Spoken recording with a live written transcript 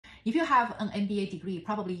If you have an MBA degree,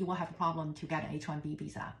 probably you will have a problem to get an H-1B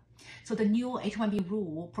visa. So the new H-1B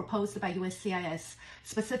rule proposed by USCIS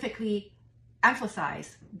specifically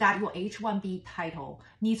emphasize that your H-1B title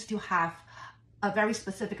needs to have a very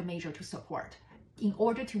specific major to support in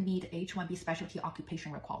order to meet H-1B specialty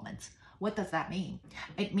occupation requirements. What does that mean?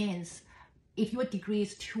 It means if your degree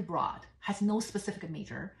is too broad, has no specific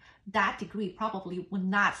major, that degree probably will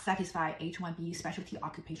not satisfy H-1B specialty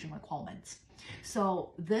occupation requirements.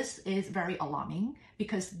 So this is very alarming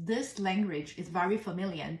because this language is very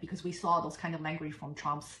familiar because we saw those kind of language from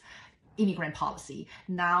Trump's immigrant policy.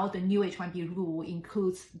 Now the new H-1B rule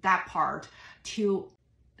includes that part to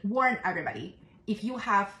warn everybody. If you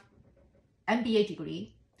have MBA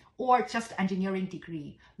degree or just engineering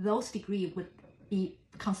degree, those degrees would be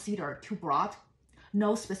considered too broad,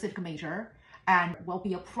 no specific major, and will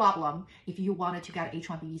be a problem if you wanted to get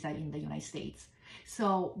H-1B visa in the United States.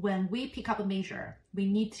 So when we pick up a major, we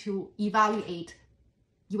need to evaluate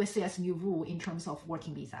USCIS new rule in terms of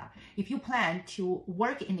working visa. If you plan to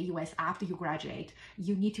work in the US after you graduate,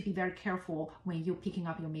 you need to be very careful when you're picking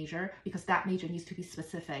up your major because that major needs to be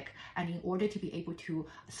specific. And in order to be able to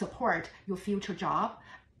support your future job,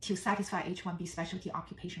 to satisfy H-1B specialty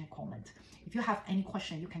occupation requirement. If you have any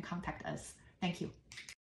question, you can contact us. Thank you.